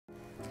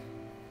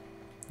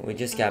We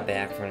just got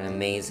back from an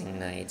amazing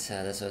night.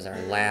 This was our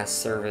last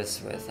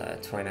service with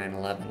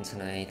 2911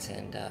 tonight,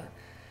 and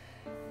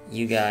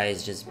you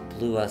guys just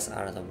blew us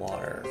out of the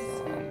water.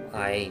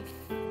 I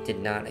did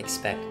not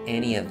expect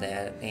any of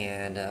that,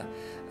 and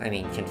I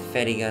mean,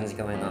 confetti guns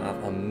going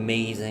off,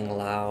 amazing,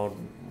 loud,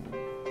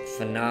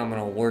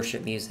 phenomenal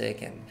worship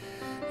music,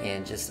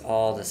 and just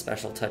all the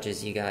special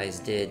touches you guys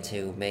did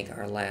to make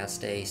our last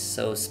day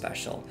so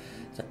special.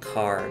 The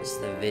cards,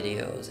 the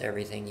videos,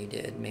 everything you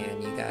did,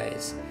 man, you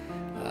guys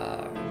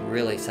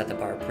really set the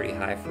bar pretty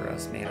high for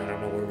us, man. I don't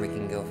know where we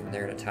can go from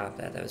there to top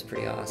that. That was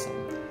pretty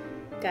awesome.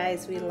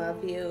 Guys, we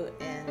love you,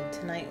 and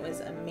tonight was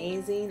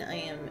amazing. I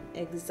am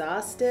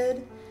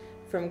exhausted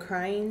from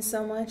crying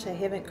so much. I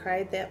haven't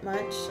cried that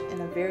much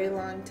in a very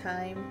long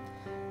time,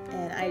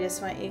 and I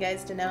just want you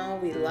guys to know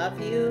we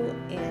love you,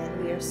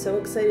 and we are so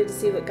excited to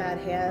see what God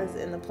has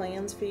and the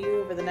plans for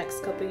you over the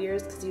next couple of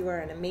years, because you are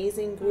an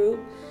amazing group,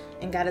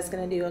 and God is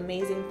going to do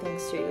amazing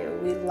things through you.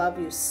 We love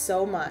you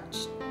so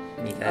much.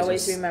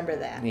 Always remember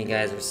that. You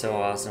guys are so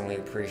awesome. We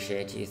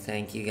appreciate you.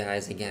 Thank you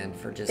guys again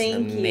for just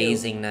an Thank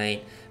amazing you.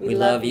 night. We We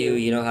love love you. you.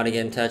 You know how to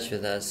get in touch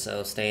with us,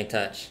 so stay in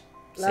touch.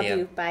 Love See ya.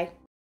 you. Bye.